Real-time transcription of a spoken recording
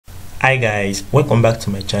Hi guys, welcome back to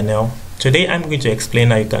my channel. Today I'm going to explain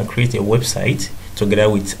how you can create a website together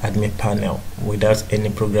with admin panel without any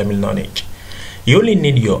programming knowledge. You only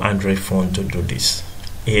need your Android phone to do this.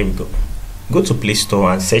 Here we go. Go to Play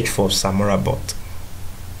Store and search for Samora bot.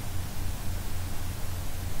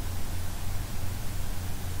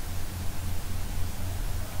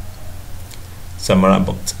 Samora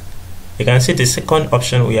bot. You can see the second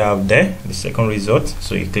option we have there, the second result,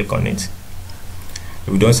 so you click on it. If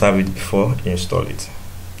you don't have it before, install it.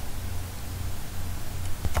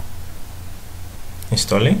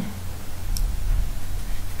 Installing.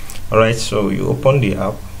 Alright, so you open the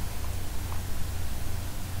app.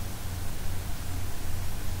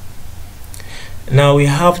 Now we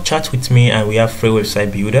have Chat with Me and we have Free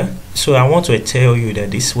Website Builder. So I want to tell you that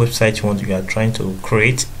this website you are trying to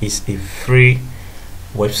create is a free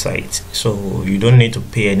website, so you don't need to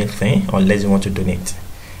pay anything unless you want to donate.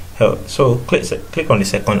 So click on the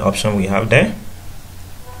second option we have there.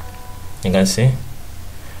 You can see.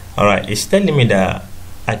 Alright, it's telling me that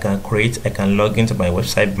I can log into my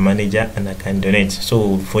website manager and I can donate.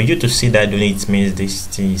 So for you to see that donate means this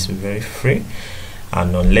thing is very free,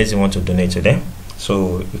 and unless you want to donate to them,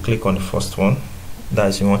 so you click on the first one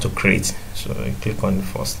that you want to create. So you click on the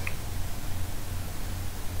first.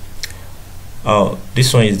 Oh,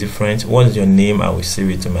 this one is different. What is your name? I will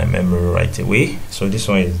save it to my memory right away. So this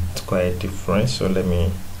one is quite different. So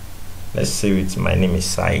let's save it. My name is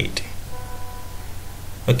Said.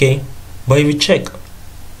 Okay, but if you check,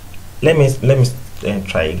 let me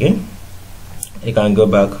try again. You can go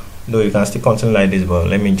back, though you can still continue like this, but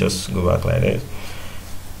let me just go back like this.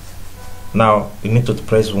 Now you need to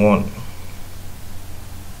press 1.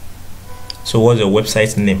 So what's your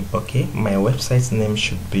website name? Okay, my website name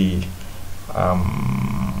should be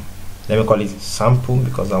let me call it sample,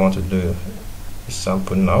 because I want to do a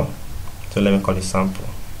sample now. So let me call it sample.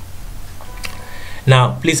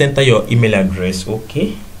 Now please enter your email address.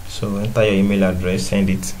 Okay, so enter your email address, send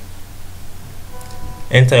it.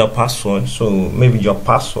 Enter your password. So maybe your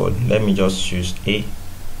password, let me just use A.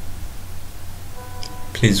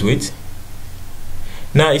 Please wait.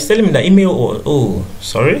 Now it's telling me the email, oh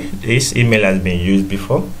sorry, this email has been used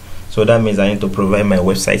before. So that means I need to provide my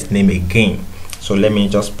website name again. So let me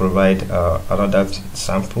just provide another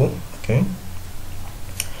sample. Okay.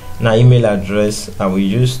 Now email address, I will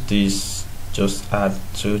use this, just add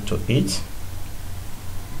 2 to it.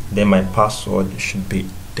 Then my password should be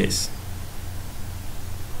this.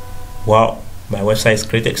 Wow, my website is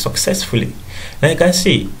created successfully. Now you can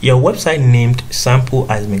see your website named sample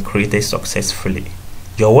has been created successfully.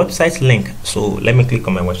 Your website link, so let me click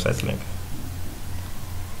on my website link.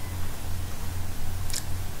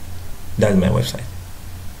 That's my website.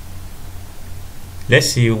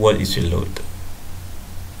 Let's see what it will load.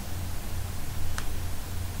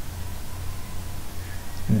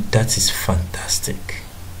 That is fantastic.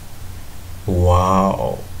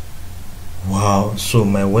 Wow, so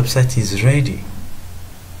my website is ready.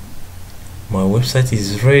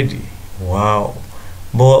 Wow,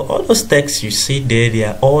 but all those texts you see there, they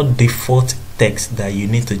are all default texts that you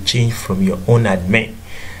need to change from your own admin.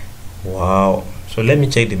 Wow, so let me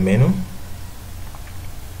check the menu.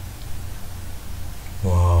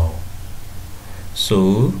 Wow,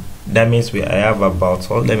 so that means I have about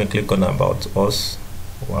us. Let me click on about us.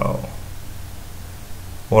 Wow,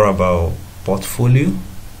 what about portfolio?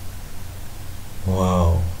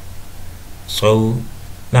 Wow, so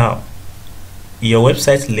now your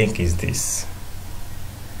website link is this.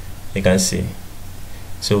 You can see.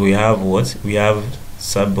 So we have what? We have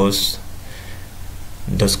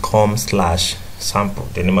subbos.com/sample,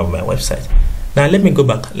 the name of my website. Now let me go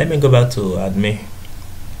back to admin.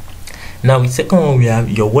 Now with second one we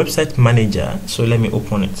have your website manager. So let me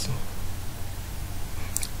open it.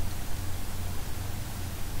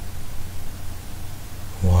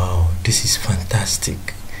 Wow, this is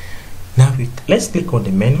fantastic. Now let's click on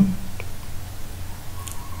the menu,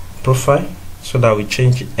 profile, so that we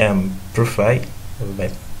change profile of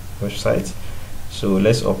my website. So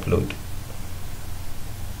let's upload.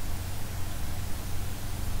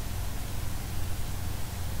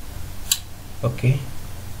 Okay,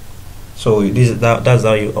 so that's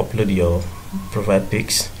how you upload your profile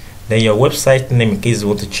pics. Then your website name, in case you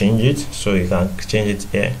want to change it, so you can change it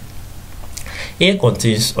here. Here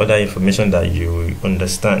contains other information that you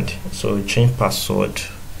understand. So change password,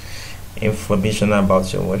 information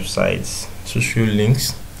about your websites, social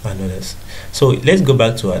links and others. So let's go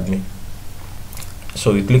back to admin.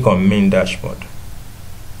 So we click on main dashboard.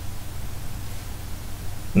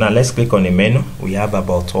 Now let's click on the menu. We have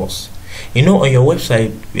about us. You know, on your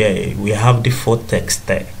website we have default text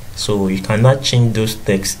there. So you cannot change those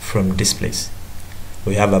text from this place.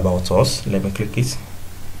 We have about us. Let me click it.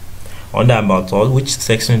 Under about us, which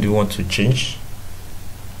section do you want to change?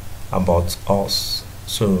 About us.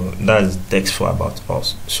 So that's text for about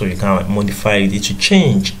us. So you can modify it to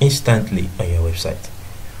change instantly on your website.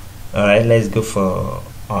 Alright, let's go for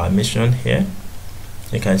our mission here.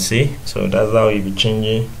 You can see, so that's how you'll be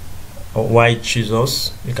changing why choose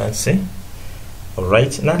us, you can see.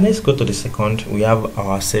 Alright, now let's go to the second. We have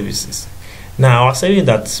our services. Now our service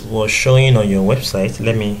that was showing on your website,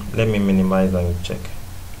 let me minimize and check.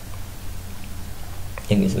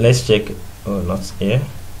 Let's check. Oh, not here.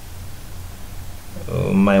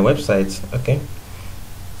 Oh, my website. Okay,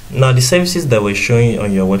 now the services that we're showing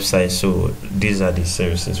on your website, so these are the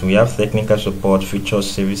services. We have technical support, feature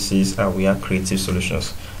services, and we have creative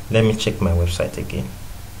solutions. Let me check my website again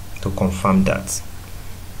to confirm that.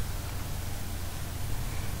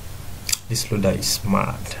 This loader is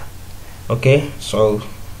mad. Okay, so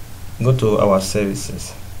go to our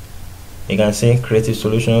services. You can see creative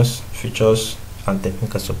solutions, features, and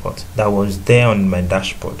technical support. That was there on my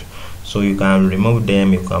dashboard, so you can remove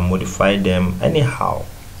them, you can modify them anyhow.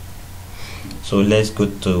 So let's go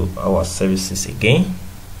to our services again.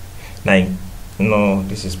 Now, no,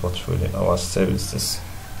 this is portfolio, our services.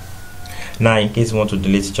 Now in case you want to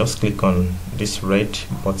delete, just click on this red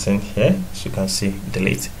button here, so you can see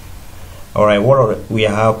delete. Alright, what we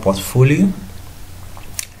have? Portfolio.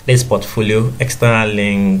 This portfolio, external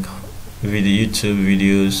link, video, YouTube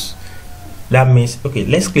videos. That means, okay,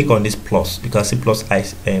 let's click on this plus. You can see plus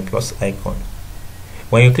icon.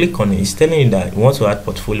 When you click on it, it's telling you that you want to add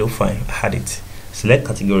portfolio. Fine, add it. Select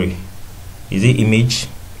category. Is it image?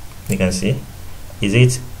 You can see. Is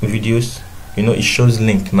it videos? You know, it shows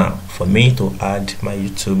link now for me to add my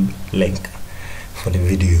YouTube link for the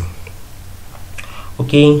video.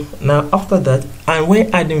 Okay, now after that, and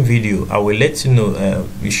when adding video, I will let you know,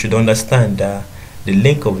 you should understand that the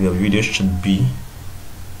link of your video should be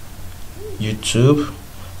YouTube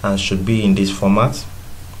and should be in this format.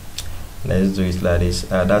 Let's do it like this.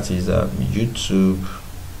 That is YouTube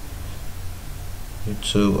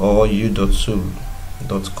or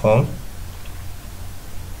u.tube.com.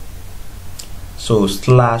 So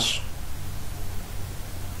slash,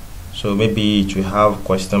 so maybe it will have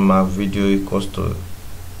question mark video equals to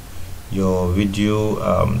your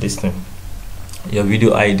video this thing. Your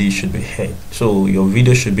video ID should be here, so your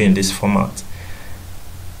video should be in this format.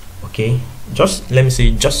 Okay, just let me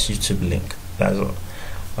say just YouTube link, that's all.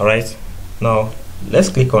 All right, now let's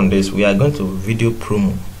click on this. We are going to video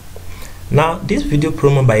promo. Now this video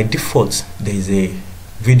promo, by default there is a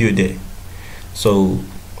video there, so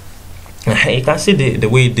you can see the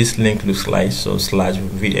way this link looks like. So slash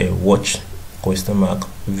watch question mark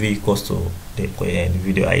v equals to the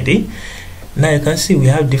video ID. Now you can see we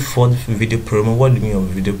have default video promo. What do you mean of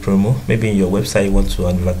video promo? Maybe in your website you want to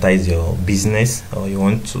advertise your business, or you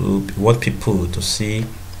want people to see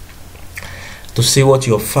what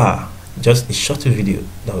you offer. Just a short video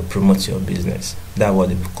that will promote your business. That's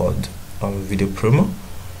what it's called video promo.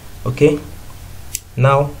 Okay,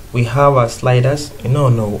 now we have our sliders. No,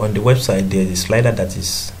 on the website there's a slider that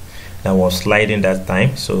was sliding that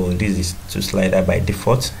time, so this is to slider by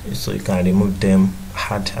default, so you can remove them,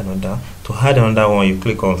 add another. To add another one, you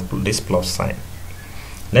click on this plus sign.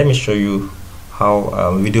 Let me show you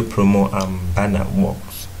how video promo and banner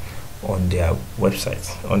works on their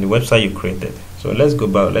website, on the website you created. So let's go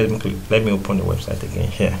back. Let me open the website again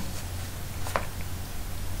here.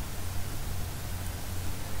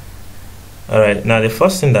 All right, now the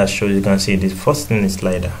first thing that shows, you can see the first thing is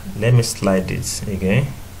slider. Let me slide it again.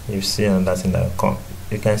 You see on that thing that come,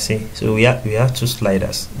 you can see. So we have two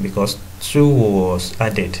sliders because two was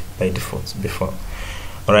added by default before.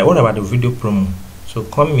 All right, what about the video promo? So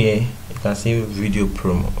come here, you can see video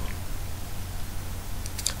promo.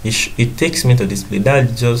 It takes me to display.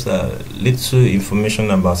 That's just a little information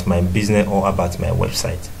about my business or about my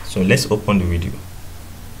website. So let's open the video.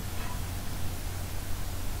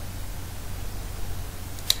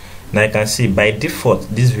 Now you can see by default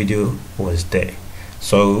this video was there,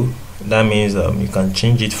 so that means you can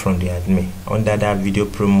change it from the admin. Under that video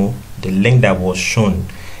promo, the link that was shown,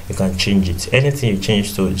 you can change it. Anything you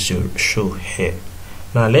change to, it should show here.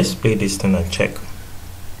 Now let's play this thing and check.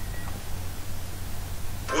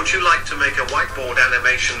 Would you like to make a whiteboard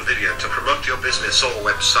animation video to promote your business or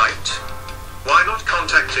website? Why not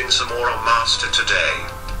contacting Samora Master today?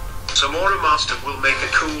 Samora Master will make a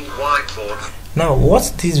cool whiteboard. Now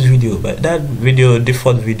what's this video? But that video,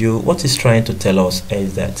 default video, what it's trying to tell us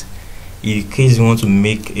is that in case you want to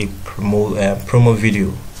make a promo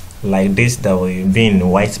video, like this that will be in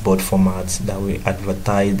whiteboard format, that will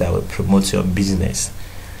advertise, that will promote your business.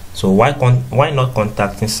 So why not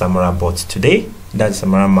contacting Samora Bot today? That's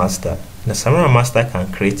Samora Master. The Samora Master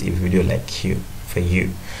can create a video like you for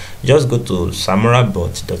you. Just go to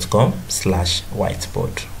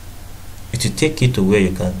samorabot.com/whiteboard. It will take you to where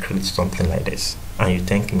you can create something like this, and you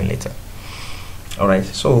thank me later. Alright,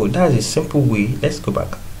 so that's a simple way. Let's go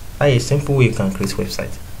back. That's a simple way you can create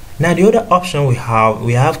website. Now the other option we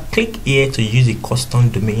have click here to use a custom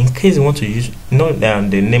domain. In case you want to use,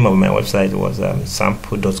 the name of my website was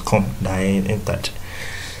sample.com that I entered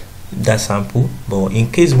that sample, but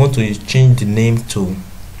in case you want to change the name to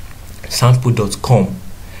sample.com,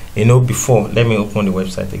 before, let me open the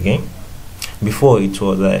website again. Before it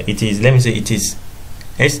was it is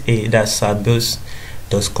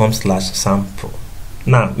sabils.com/sample.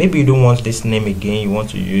 Now maybe you don't want this name again, you want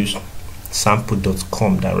to use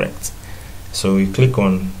sample.com direct. So you click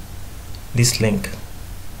on this link.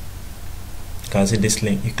 You can see this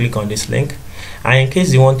link. You click on this link, and in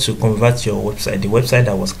case you want to convert your website, the website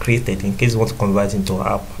that was created, in case you want to convert into an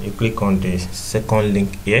app, you click on the second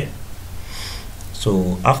link here.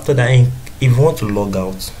 So after that, if you want to log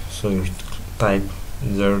out, so you type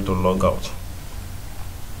 0 to log out.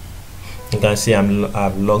 You can see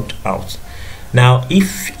I've logged out. Now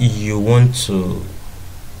if you want to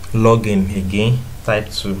log in again,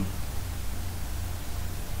 type 2.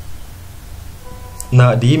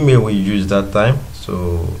 Now the email we used that time,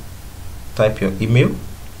 so type your email.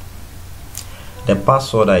 The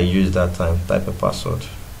password I used that time, type a password.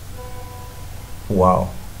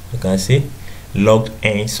 Wow, you can see logged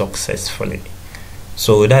in successfully.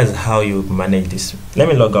 So that's how you manage this. Let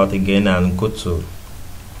me log out again and go to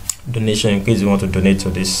donation in case you want to donate to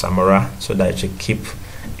this Samora, so that it should keep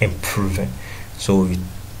improving. So we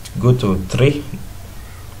go to 3.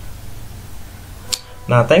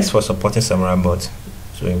 Now thanks for supporting Samora Bot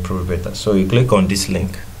to improve better. So you click on this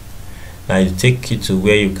link. Now it take you to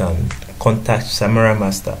where you can contact Samora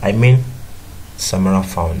Master, Samora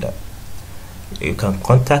founder. You can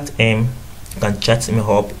contact him, you can chat him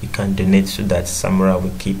up, you can donate, so that Samora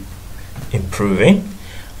will keep improving.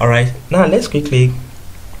 Alright, now let's quickly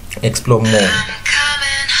explore more.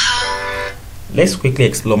 Let's quickly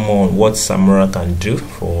explore more on what Samora can do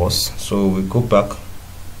for us. So we go back.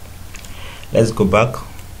 Let's go back.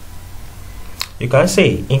 You can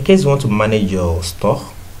say, in case you want to manage your store,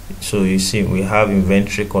 so you see we have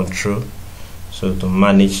inventory control, so to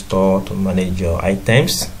manage store, to manage your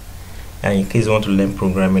items. And in case you want to learn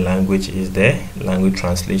programming language, is there, language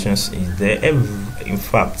translations is there. In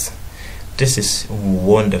fact, this is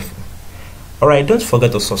wonderful. Alright, don't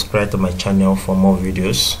forget to subscribe to my channel for more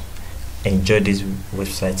videos. Enjoy this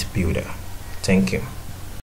website builder. Thank you.